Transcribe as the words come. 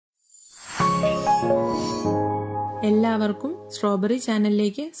എല്ലാവർക്കും സ്ട്രോബെറി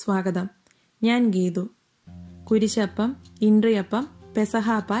ചാനലിലേക്ക് സ്വാഗതം. ഞാൻ ഗീതു. കുരിശപ്പം, ഇൻഡ്രി അപ്പം,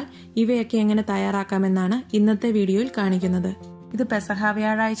 പെസഹ പാൽ ഇവയൊക്കെ എങ്ങനെ തയ്യാറാക്കാമെന്നാണ് ഇന്നത്തെ വീഡിയോയിൽ കാണിക്കുന്നത്. ഇത് പെസഹ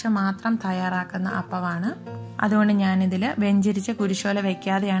വ്യാഴാഴ്ച മാത്രം തയ്യാറാക്കുന്ന അപ്പമാണ്. അതുകൊണ്ട് ഞാനിതിൽ വെഞ്ചരിച്ച കുരിശോല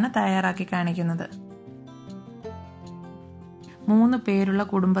വയ്ക്കാതെയാണ് തയ്യാറാക്കി കാണിക്കുന്നത്. 3 പേരുള്ള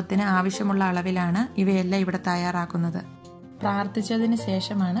കുടുംബത്തിന് ആവശ്യമുള്ള അളവിലാണ് ഇവയെല്ലാം ഇവിടെ തയ്യാറാക്കുന്നത്. പ്രാർത്ഥിച്ചതിന്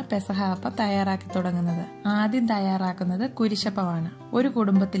ശേഷമാണ് പെസഹ അപ്പം തയ്യാറാക്കി തുടങ്ങുന്നത്. ആദ്യം തയ്യാറാക്കുന്നത് കുരിശപ്പമാണ്. ഒരു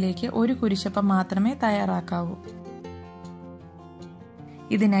കുടുംബത്തിലേക്ക് ഒരു കുരിശപ്പം മാത്രമേ തയ്യാറാക്കാവൂ.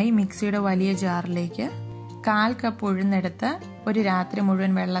 ഇതിനായി മിക്സിയുടെ വലിയ ജാറിലേക്ക് 1/4 കപ്പ് ഉഴുന്നെടുത്ത് ഒരു രാത്രി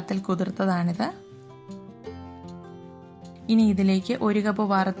മുഴുവൻ വെള്ളത്തിൽ കുതിർത്തതാണിത്. ഇനി ഇതിലേക്ക് 1 കപ്പ്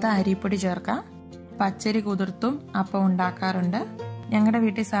വറുത്ത അരിപ്പൊടി ചേർക്കാം. പച്ചരി കുതിർത്തും അപ്പം ഉണ്ടാക്കാറുണ്ട്. ഞങ്ങളുടെ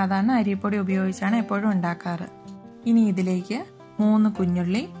വീട്ടിൽ സാധാരണ അരിപ്പൊടി ഉപയോഗിച്ചാണ് എപ്പോഴും ഉണ്ടാക്കാറ്. ഇനി ഇതിലേക്ക് 3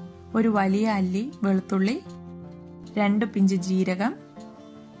 കുഞ്ഞുള്ളി, ഒരു വലിയ അല്ലി വെളുത്തുള്ളി, 2 പിഞ്ച് ജീരകം,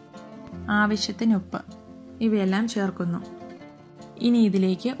 ആവശ്യത്തിന് ഉപ്പ് ഇവയെല്ലാം ചേർക്കുന്നു. ഇനി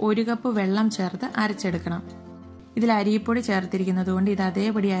ഇതിലേക്ക് 1 കപ്പ് വെള്ളം ചേർത്ത് അരച്ചെടുക്കണം. ഇതിൽ അരിപ്പൊടി ചേർത്തിരിക്കുന്നത് കൊണ്ട് ഇത്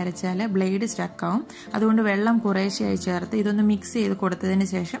അതേപടി അരച്ചാൽ ബ്ലേഡ് സ്റ്റക്കാവും. അതുകൊണ്ട് വെള്ളം കുറേശ്ശെയായി ചേർത്ത് ഇതൊന്ന് മിക്സ് ചെയ്ത് കൊടുത്തതിന്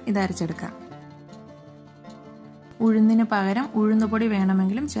ശേഷം ഇത് അരച്ചെടുക്കാം. ഉഴുന്നിന് പകരം ഉഴുന്നുപൊടി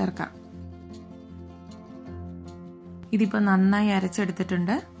വേണമെങ്കിലും ചേർക്കാം. ഇതിപ്പോൾ നന്നായി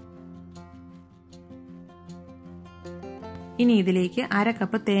അരച്ചെടുത്തിട്ടുണ്ട്. ഇനി ഇതിലേക്ക് 1/2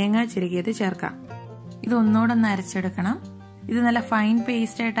 കപ്പ് തേങ്ങ ചിരകിയത് ചേർക്കാം. ഇത് ഒന്നുകൂടെ അരച്ചെടുക്കണം. ഇത് നല്ല ഫൈൻ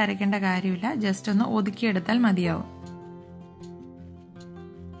പേസ്റ്റ് ആയിട്ട് അരയ്ക്കേണ്ട കാര്യമില്ല, ജസ്റ്റ് ഒന്ന് ഒതുക്കിയെടുത്താൽ മതിയാവും.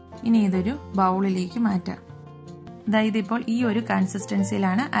 ഇനി ഇതൊരു ബൗളിലേക്ക് മാറ്റാം. അതായത് ഇപ്പോൾ ഈ ഒരു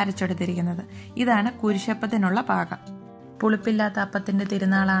കൺസിസ്റ്റൻസിയിലാണ് അരച്ചെടുത്തിരിക്കുന്നത്. ഇതാണ് കുരിശപ്പത്തിനുള്ള പാകം. പുളിപ്പില്ലാത്ത അപ്പത്തിന്റെ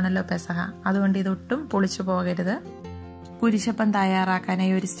തിരുനാളാണല്ലോ പെസഹ, അതുകൊണ്ട് ഇതൊട്ടും പുളിച്ചു പോകരുത്. കുരിശപ്പം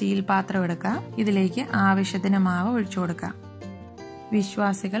തയ്യാറാക്കാനായി ഒരു സ്റ്റീൽ പാത്രം എടുക്കാം. ഇതിലേക്ക് ആവശ്യത്തിന് മാവ് ഒഴിച്ചു കൊടുക്കാം.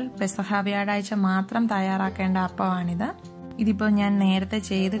 വിശ്വാസികൾ പെസഹ വ്യാഴാഴ്ച മാത്രം തയ്യാറാക്കേണ്ട അപ്പമാണിത്. ഇതിപ്പോൾ ഞാൻ നേരത്തെ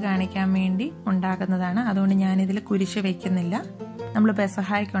ചെയ്ത് കാണിക്കാൻ വേണ്ടി ഉണ്ടാക്കുന്നതാണ്. അതുകൊണ്ട് ഞാനിതിൽ കുരിശ് വെക്കുന്നില്ല. നമ്മൾ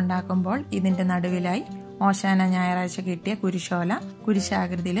പെസഹായ്ക്ക് ഉണ്ടാക്കുമ്പോൾ ഇതിന്റെ നടുവിലായി ഓശാന ഞായറാഴ്ച കിട്ടിയ കുരിശോല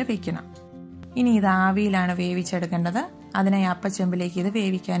കുരിശാകൃതിയിൽ വെക്കണം. ഇനി ഇത് ആവിയിലാണ് വേവിച്ചെടുക്കേണ്ടത്. അതിനായി അപ്പച്ചെമ്പിലേക്ക് ഇത്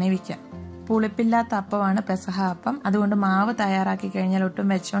വേവിക്കാനേ വെക്കാം. പുളിപ്പില്ലാത്ത അപ്പമാണ് പെസഹ അപ്പം. അതുകൊണ്ട് മാവ് തയ്യാറാക്കി കഴിഞ്ഞാൽ ഒട്ടും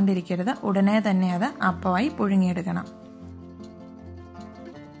വെച്ചോണ്ടിരിക്കരുത്. ഉടനെ തന്നെ അത് അപ്പമായി പുഴുങ്ങിയെടുക്കണം.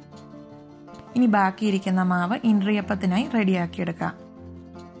 ഇനി ബാക്കിയിരിക്കുന്ന മാവ് ഇൻഡ്രി അപ്പത്തിനായി റെഡിയാക്കിയെടുക്കാം.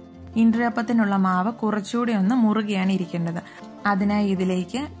 ഇൻഡ്രി അപ്പത്തിനുള്ള മാവ് കുറച്ചുകൂടി ഒന്ന് മുറുകിയാണ് ഇരിക്കേണ്ടത്. അതിനായി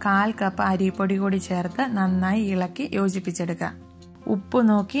ഇതിലേക്ക് 1/4 കപ്പ് അരിപ്പൊടി കൂടി ചേർത്ത് നന്നായി ഇളക്കി യോജിപ്പിച്ചെടുക്കാം. ഉപ്പ്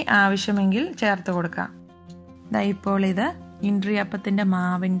നോക്കി ആവശ്യമെങ്കിൽ ചേർത്ത് കൊടുക്കാം. ഇപ്പോൾ ഇത് ഇൻഡ്രി അപ്പത്തിന്റെ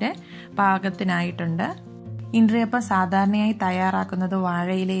മാവിന്റെ പാകത്തിനായിട്ടുണ്ട്. ഇൻഡ്രി അപ്പം സാധാരണയായി തയ്യാറാക്കുന്നത്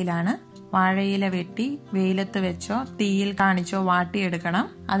വാഴയിലയിലാണ്. വാഴയില വെട്ടി വെയിലത്ത് വെച്ചോ തീയിൽ കാണിച്ചോ വാട്ടിയെടുക്കണം.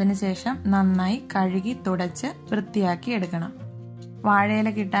 അതിനുശേഷം നന്നായി കഴുകി തുടച്ച് വൃത്തിയാക്കി എടുക്കണം. വാഴയില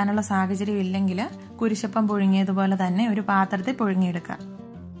കിട്ടാനുള്ള സാഹചര്യം ഇല്ലെങ്കിൽ കുരിശപ്പം പുഴുങ്ങിയതുപോലെ തന്നെ ഒരു പാത്രത്തിൽ പുഴുങ്ങിയെടുക്കാം.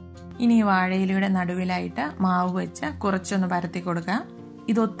 ഇനി വാഴയിലയുടെ നടുവിലായിട്ട് മാവ് വെച്ച് കുറച്ചൊന്ന് പരത്തി കൊടുക്കാം.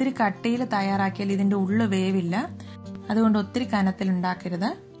 ഇത് ഒത്തിരി കട്ടിയിൽ തയ്യാറാക്കിയാൽ ഇതിന്റെ ഉള്ളു വേവില്ല. അതുകൊണ്ട് ഒത്തിരി കനത്തിൽ ഉണ്ടാക്കരുത്.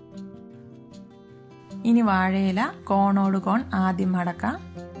 ഇനി വാഴയില കോണോട് കോൺ ആദ്യം മടക്കാം.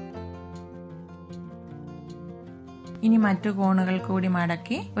 ഇനി മറ്റു കോണുകൾ കൂടി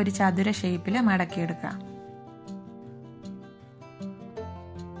മടക്കി ഒരു ചതുര ഷേപ്പിൽ മടക്കിയെടുക്കാം.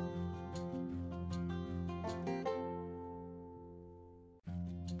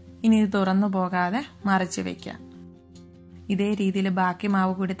 ഇനി ഇത് തുറന്നു പോകാതെ മറച്ചു വെക്കാം. ഇതേ രീതിയിൽ ബാക്കി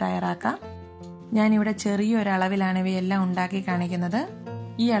മാവ് കൂടി തയ്യാറാക്കാം. ഞാനിവിടെ ചെറിയൊരളവിലാണ് ഇവയെല്ലാം ഉണ്ടാക്കി കാണിക്കുന്നത്.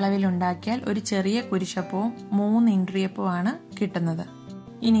 ഈ അളവിൽ ഉണ്ടാക്കിയാൽ ഒരു ചെറിയ കുരിശപ്പവും 3 ഇൻഡ്രിയപ്പവുമാണ് കിട്ടുന്നത്.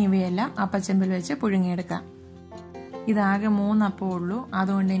 ഇനി ഇവയെല്ലാം അപ്പച്ചെമ്പിൽ വെച്ച് പുഴുങ്ങിയെടുക്കാം. ഇതാകെ 3 അപ്പമേ ഉള്ളൂ.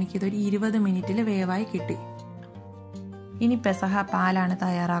 അതുകൊണ്ട് എനിക്കിതൊരു 20 മിനിറ്റിൽ വേവായി കിട്ടി. ഇനി പെസഹ പാലാണ്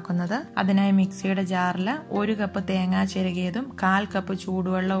തയ്യാറാക്കുന്നത്. അതിനായി മിക്സിയുടെ ജാറിൽ 1 കപ്പ് തേങ്ങ ചിരകിയതും 1/4 കപ്പ്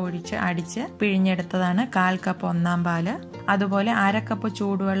ചൂടുവെള്ളം ഒഴിച്ച് അടിച്ച് പിഴിഞ്ഞെടുത്തതാണ് 1/4 കപ്പ് ഒന്നാം പാല്. അതുപോലെ 1/2 കപ്പ്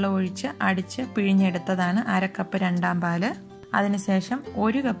ചൂടുവെള്ളം ഒഴിച്ച് അടിച്ച് പിഴിഞ്ഞെടുത്തതാണ് 1/2 കപ്പ് രണ്ടാം പാല്. അതിനുശേഷം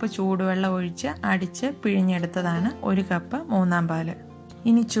 1 കപ്പ് ചൂടുവെള്ളം ഒഴിച്ച് അടിച്ച് പിഴിഞ്ഞെടുത്തതാണ് 1 കപ്പ് മൂന്നാം പാല്.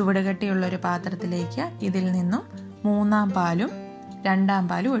 ഇനി ചുവടുകട്ടിയുള്ള ഒരു പാത്രത്തിലേക്ക് ഇതിൽ നിന്നും 3-ാം പാലും 2-ാം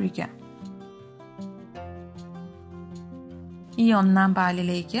പാലും ഒഴിക്കാം. ഈ 1-ാം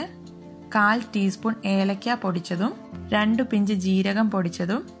പാലിലേക്ക് 1/4 ടീസ്പൂൺ ഏലക്ക പൊടിച്ചതും 2 പിഞ്ച് ജീരകം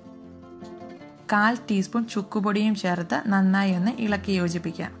പൊടിച്ചതും 1/4 ടീസ്പൂൺ ചുക്കുപൊടിയും ചേർത്ത് നന്നായി ഒന്ന് ഇളക്കി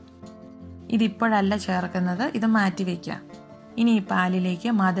യോജിപ്പിക്കാം. ഇതിപ്പോഴല്ല ചേർക്കുന്നത്, ഇത് മാറ്റിവെക്കാം. ഇനി ഈ പാലിലേക്ക്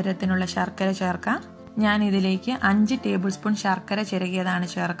മധുരത്തിനുള്ള ശർക്കര ചേർക്കാം. ഞാൻ ഇതിലേക്ക് 5 ടേബിൾ സ്പൂൺ ശർക്കര ചിരകിയതാണ്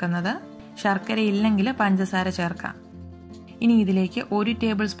ചേർക്കുന്നത്. ശർക്കര ഇല്ലെങ്കിൽ പഞ്ചസാര ചേർക്കാം. ഇനി ഇതിലേക്ക് 1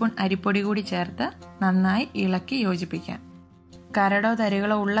 ടേബിൾ സ്പൂൺ അരിപ്പൊടി കൂടി ചേർത്ത് നന്നായി ഇളക്കി യോജിപ്പിക്കാം. കരടോ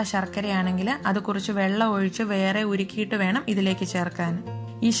തരികളോ ഉള്ള ശർക്കരയാണെങ്കിൽ അത് കുറച്ച് വെള്ളം ഒഴിച്ച് വേറെ ഉരുക്കിയിട്ട് വേണം ഇതിലേക്ക് ചേർക്കാൻ.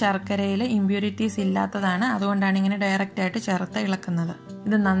 ഈ ശർക്കരയിൽ ഇമ്പ്യൂരിറ്റീസ് ഇല്ലാത്തതാണ്, അതുകൊണ്ടാണ് ഇങ്ങനെ ഡയറക്റ്റ് ആയിട്ട് ചേർത്ത് ഇളക്കുന്നത്.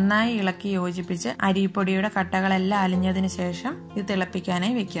 ഇത് നന്നായി ഇളക്കി യോജിപ്പിച്ച് അരിപ്പൊടിയുടെ കട്ടകളെല്ലാം അലിഞ്ഞതിന് ശേഷം ഇത്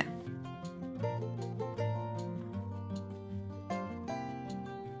തിളപ്പിക്കാനായി വെക്കാം.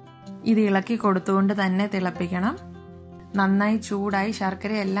 ഇത് ഇളക്കി കൊടുത്തുകൊണ്ട് തന്നെ തിളപ്പിക്കണം. നന്നായി ചൂടായി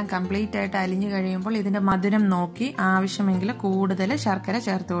ശർക്കരയെല്ലാം കംപ്ലീറ്റ് ആയിട്ട് അലിഞ്ഞു കഴിയുമ്പോൾ ഇതിന്റെ മധുരം നോക്കി ആവശ്യമെങ്കിൽ കൂടുതൽ ശർക്കര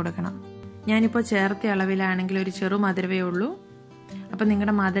ചേർത്ത് കൊടുക്കണം. ഞാനിപ്പോൾ ചേർത്ത അളവിലാണെങ്കിൽ ഒരു ചെറു മധുരവേ ഉള്ളൂ. അപ്പം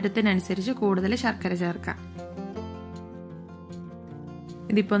നിങ്ങളുടെ മധുരത്തിനനുസരിച്ച് കൂടുതൽ ശർക്കര ചേർക്കാം.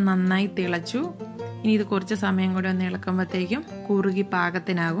 ഇതിപ്പോൾ നന്നായി തിളച്ചു. ഇനി ഇത് കുറച്ച് സമയം കൂടി ഒന്ന് ഇളക്കുമ്പോഴത്തേക്കും കുറുകി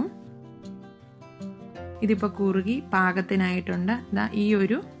പാകത്തിനാകും. ഇതിപ്പോൾ കുറുകി പാകത്തിനായിട്ടുണ്ട്. ഈ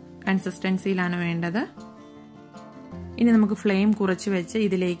ഒരു കൺസിസ്റ്റൻസിയിലാണ് വേണ്ടത്. ഇനി നമുക്ക് ഫ്ലെയിം കുറച്ച് വെച്ച്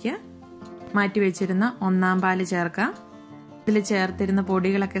ഇതിലേക്ക് മാറ്റി വെച്ചിരുന്ന 1-ാം പാല് ചേർക്കാം. ഇതിൽ ചേർത്തിരുന്ന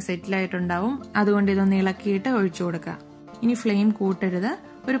പൊടികളൊക്കെ സെറ്റിലായിട്ടുണ്ടാവും, അതുകൊണ്ട് ഇതൊന്ന് ഇളക്കിയിട്ട് ഒഴിച്ചു കൊടുക്കാം. ഇനി ഫ്ലെയിം കൂട്ടരുത്.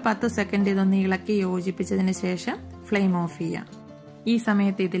 ഒരു 10 സെക്കൻഡ് ഇതൊന്ന് ഇളക്കി യോജിപ്പിച്ചതിന് ശേഷം ഫ്ലെയിം ഓഫ് ചെയ്യാം. ഈ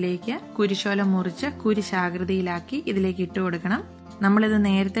സമയത്ത് ഇതിലേക്ക് കുരിശോല മുറിച്ച് കുരിശാകൃതിയിലാക്കി ഇതിലേക്ക് ഇട്ട് കൊടുക്കണം. നമ്മളിത്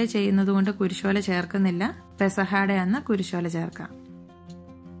നേരത്തെ ചെയ്യുന്നത് കൊണ്ട് കുരിശോല ചേർക്കുന്നില്ല. പെസഹയുടെ അന്ന് കുരിശോല ചേർക്കാം.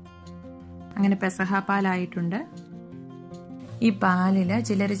 അങ്ങനെ പെസഹ പാലായിട്ടുണ്ട്. ഈ പാലിൽ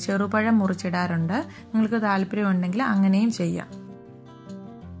ചിലർ ചെറുപഴം മുറിച്ചിടാറുണ്ട്. നിങ്ങൾക്ക് താല്പര്യമുണ്ടെങ്കിൽ അങ്ങനെയും ചെയ്യാം.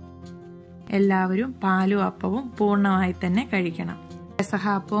 എല്ലാവരും പാലും അപ്പവും പൂർണ്ണമായി തന്നെ കഴിക്കണം. പെസഹ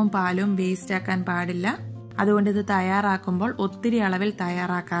അപ്പവും പാലും വേസ്റ്റ് ആക്കാൻ പാടില്ല. അതുകൊണ്ട് ഇത് തയ്യാറാക്കുമ്പോൾ ഒത്തിരി അളവിൽ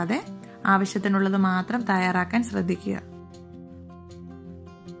തയ്യാറാക്കാതെ ആവശ്യത്തിനുള്ളത് മാത്രം തയ്യാറാക്കാൻ ശ്രദ്ധിക്കുക.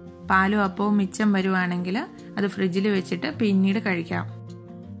 പാലും അപ്പവും മിച്ചം വരുവാണെങ്കിൽ അത് ഫ്രിഡ്ജിൽ വെച്ചിട്ട് പിന്നീട് കഴിക്കാം.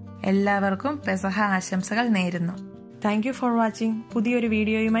 എല്ലാവർക്കും പെസഹ ആശംസകൾ നേരുന്നു. Thank you for watching. പുതിയൊരു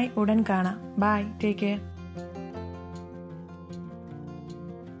വീഡിയോയുമായി ഉടൻ കാണാം. By, take care.